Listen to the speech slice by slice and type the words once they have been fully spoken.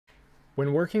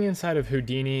When working inside of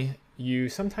Houdini, you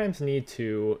sometimes need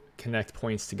to connect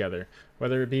points together,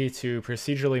 whether it be to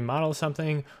procedurally model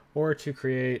something or to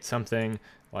create something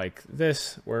like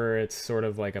this, where it's sort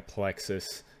of like a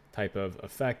Plexus type of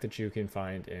effect that you can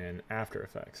find in After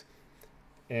Effects.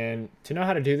 And to know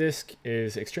how to do this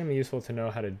is extremely useful to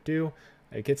know how to do.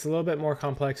 It gets a little bit more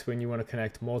complex when you want to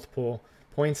connect multiple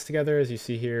points together, as you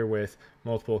see here, with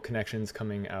multiple connections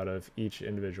coming out of each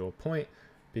individual point,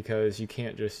 because you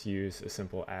can't just use a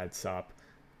simple add stop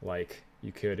like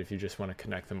you could if you just want to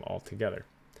connect them all together.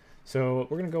 So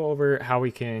we're going to go over how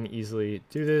we can easily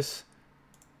do this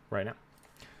right now.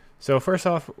 So first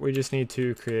off, we just need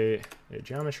to create a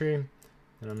geometry, and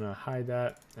I'm going to hide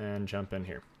that and jump in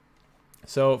here.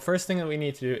 So first thing that we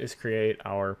need to do is create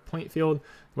our point field.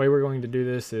 The way we're going to do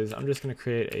this is I'm just going to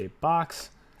create a box,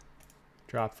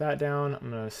 drop that down. I'm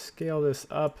going to scale this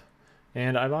up,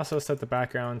 and I've also set the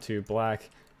background to black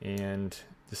and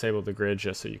disable the grid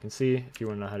just so you can see. If you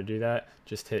want to know how to do that,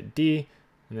 just hit D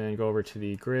and then go over to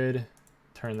the grid,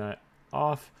 turn that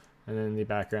off, and then the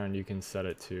background you can set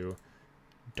it to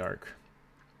dark.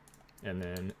 And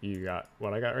then you got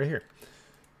what I got right here.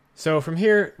 So from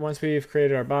here, once we've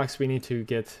created our box, we need to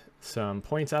get some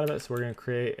points out of it. So we're going to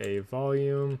create a a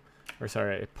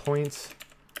points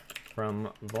from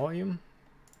volume.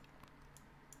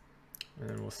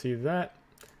 And we'll see that.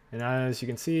 And as you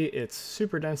can see, it's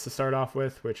super dense to start off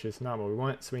with, which is not what we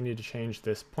want. So we need to change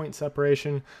this point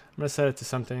separation. I'm going to set it to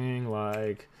something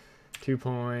like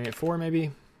 2.4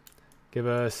 maybe. Give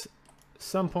us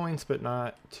some points, but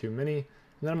not too many. And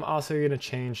then I'm also going to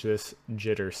change this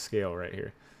jitter scale right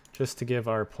here, just to give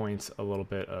our points a little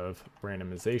bit of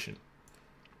randomization.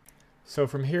 So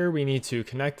from here, we need to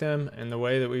connect them. And the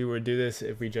way that we would do this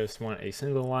if we just want a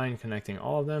single line connecting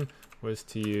all of them was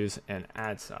to use an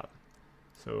add stop.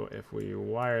 So if we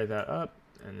wire that up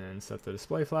and then set the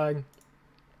display flag,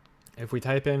 if we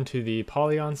type into the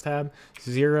polygons tab,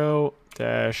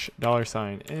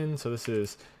 $0-$in, so this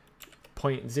is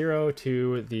 0.0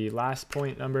 to the last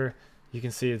point number, you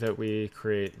can see that we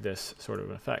create this sort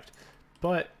of an effect.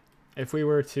 But if we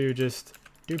were to just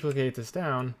duplicate this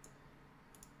down,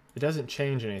 it doesn't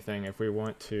change anything if we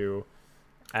want to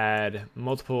add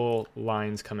multiple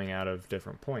lines coming out of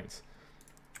different points.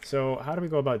 So how do we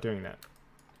go about doing that?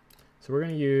 So we're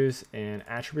going to use an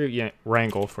attribute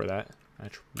wrangle for that.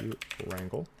 Attribute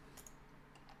wrangle.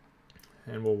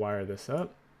 And we'll wire this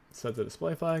up, set the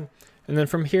display flag. And then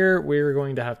from here, we're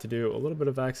going to have to do a little bit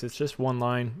of X. It's just one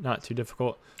line, not too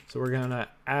difficult. So we're going to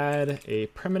add a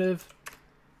primitive.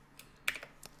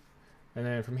 And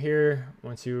then from here,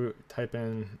 once you type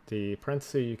in the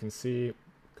parenthesis, you can see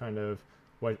kind of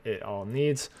what it all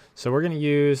needs. So we're going to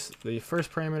use the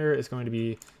first parameter is going to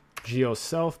be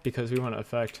geoself, because we want to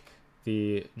affect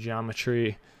the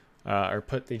geometry or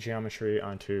put the geometry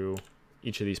onto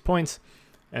each of these points.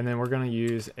 And then we're going to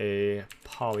use a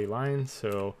polyline.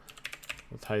 So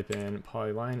we'll type in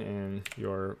polyline in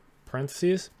your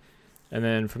parentheses. And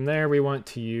then from there, we want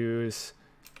to use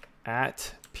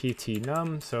at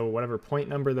pt_num, so whatever point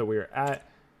number that we're at.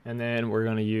 And then we're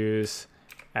going to use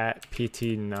at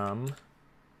pt_num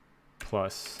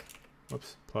plus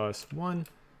 1.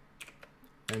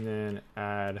 And then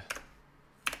add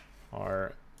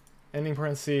our ending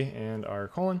parenthesis and our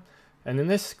colon. And then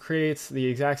this creates the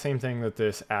exact same thing that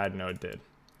this add node did.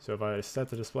 So if I set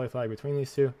the display flag between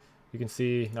these two, you can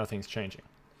see nothing's changing.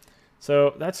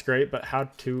 So that's great, but how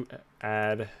to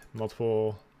add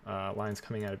multiple lines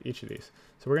coming out of each of these?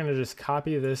 So we're going to just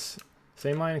copy this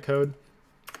same line of code,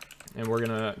 and we're going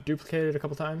to duplicate it a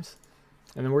couple times.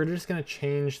 And then we're just going to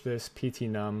change this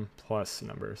pt_num plus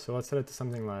number. So let's set it to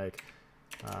something like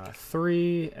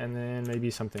 3, and then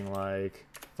maybe something like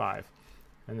 5.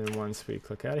 And then once we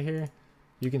click out of here,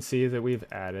 you can see that we've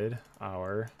added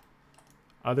our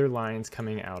other lines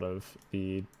coming out of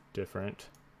the different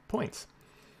points.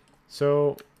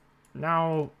 So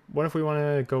now what if we want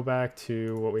to go back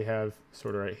to what we have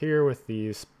sort of right here with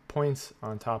these points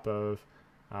on top of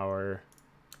our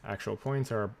actual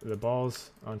points, or the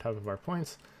balls on top of our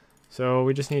points? So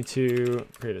we just need to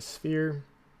create a sphere.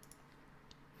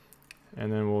 And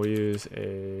then we'll use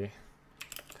a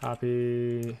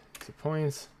copy to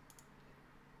points.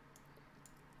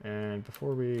 And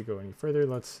before we go any further,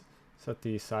 let's set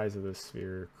the size of this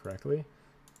sphere correctly.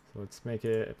 So let's make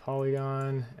it a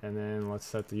polygon, and then let's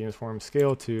set the uniform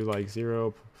scale to like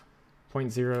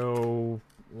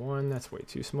 0.01. That's way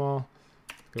too small.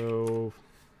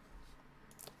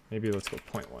 Maybe let's go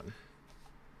 0.1.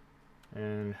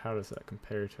 And how does that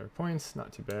compare to our points?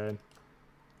 Not too bad.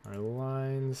 Our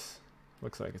lines,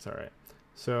 looks like it's all right.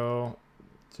 So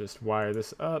just wire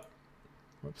this up.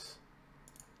 Whoops.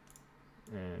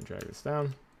 and drag this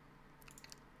down.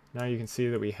 Now you can see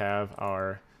that we have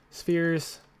our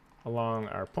spheres along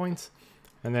our points,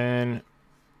 and then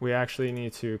we actually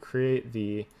need to create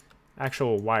the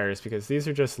actual wires, because these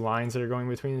are just lines that are going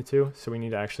between the two. So we need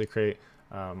to actually create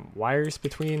wires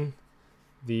between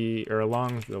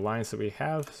along the lines that we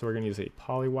have. So we're going to use a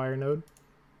polywire node,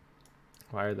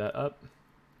 wire that up,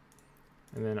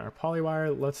 and then our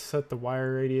polywire, let's set the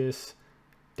wire radius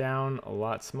down a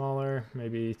lot smaller,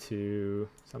 maybe to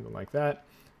something like that.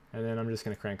 And then I'm just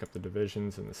going to crank up the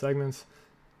divisions and the segments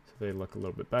so they look a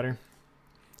little bit better.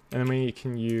 And then we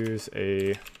can use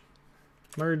a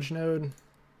merge node,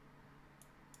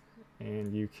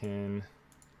 and you can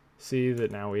see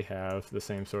that now we have the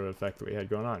same sort of effect that we had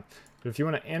going on. But if you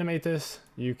want to animate this,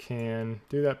 you can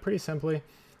do that pretty simply.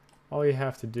 All you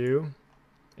have to do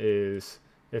is,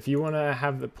 if you want to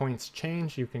have the points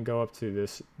change, you can go up to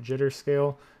this jitter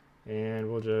scale,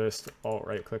 and we'll just alt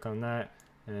right click on that,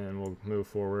 and we'll move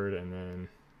forward and then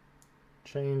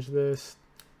change this,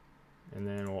 and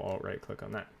then we'll alt right click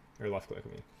on that, or left click, I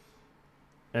mean.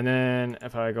 And then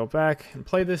if I go back and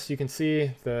play this, you can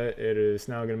see that it is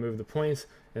now going to move the points,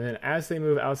 and then as they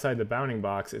move outside the bounding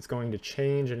box, it's going to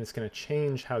change, and it's going to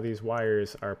change how these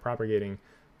wires are propagating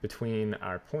between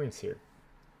our points here,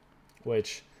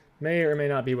 which may or may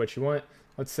not be what you want.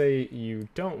 Let's say you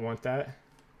don't want that.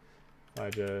 I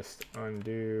just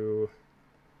undo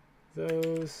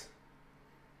those,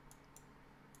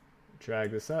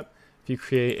 drag this up. If you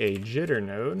create a jitter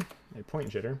node, a point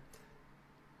jitter,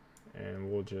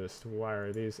 and we'll just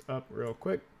wire these up real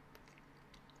quick,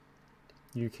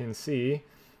 you can see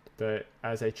that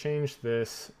as I change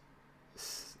this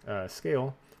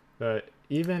scale, that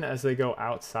even as they go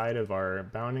outside of our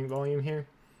bounding volume here,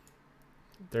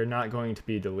 they're not going to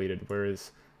be deleted.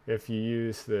 Whereas if you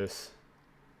use this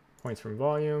points from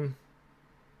volume,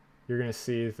 you're going to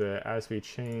see that as we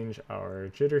change our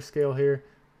jitter scale here,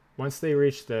 once they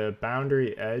reach the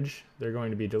boundary edge, they're going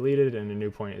to be deleted and a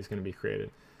new point is going to be created.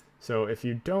 So if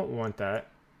you don't want that,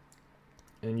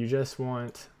 and you just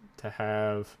want to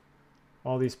have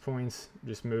all these points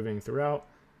just moving throughout,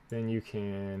 then you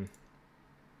can,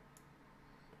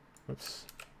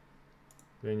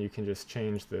 then you can just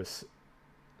change this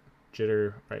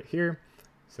jitter right here.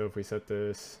 So if we set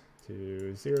this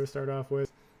to 0 to start off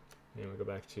with, and we go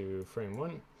back to frame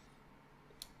 1,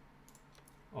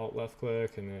 alt left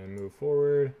click and then move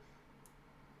forward,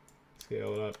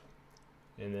 scale it up,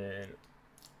 and then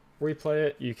replay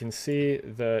it, you can see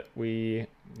that we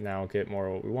now get more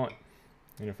of what we want.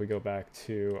 And if we go back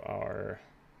to our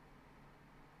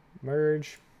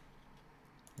merge,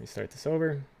 we start this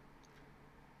over,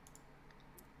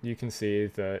 you can see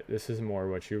that this is more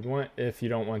what you would want if you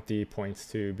don't want the points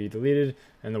to be deleted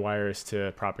and the wires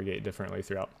to propagate differently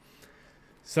throughout.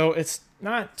 So it's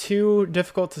not too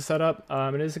difficult to set up.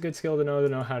 It is a good skill to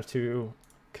know how to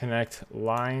connect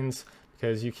lines,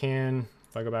 because you can,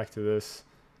 if I go back to this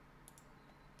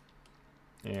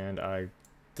and I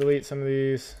delete some of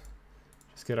these,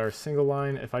 just get our single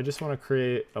line. If I just want to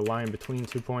create a line between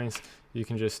 2 points, you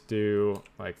can just do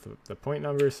like the point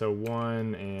number, so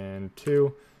 1 and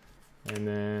 2, and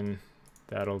then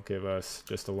that'll give us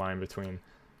just a line between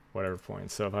whatever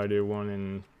points. So if I do 1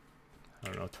 and, I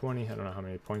don't know, 20, I don't know how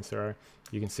many points there are,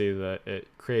 you can see that it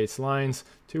creates lines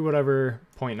to whatever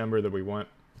point number that we want,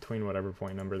 between whatever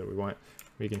point number that we want.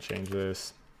 We can change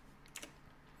this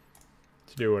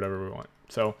to do whatever we want.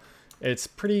 So it's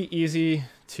pretty easy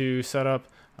to set up,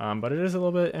 but it is a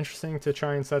little bit interesting to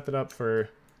try and set that up to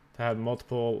have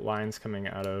multiple lines coming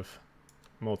out of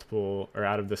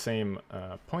the same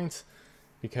points,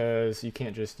 because you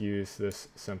can't just use this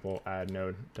simple add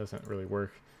node. It doesn't really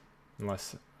work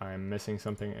unless I'm missing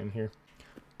something in here.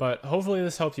 But hopefully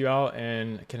this helped you out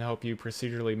and can help you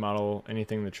procedurally model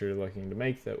anything that you're looking to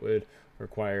make that would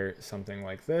require something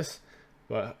like this.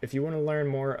 But if you want to learn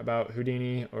more about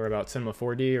Houdini or about Cinema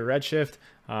 4D or Redshift,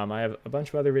 I have a bunch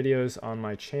of other videos on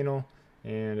my channel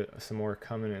and some more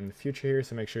coming in the future here.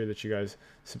 So make sure that you guys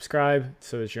subscribe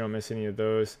so that you don't miss any of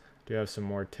those. I do have some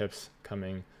more tips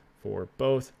coming for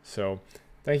both. So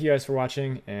thank you guys for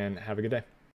watching and have a good day.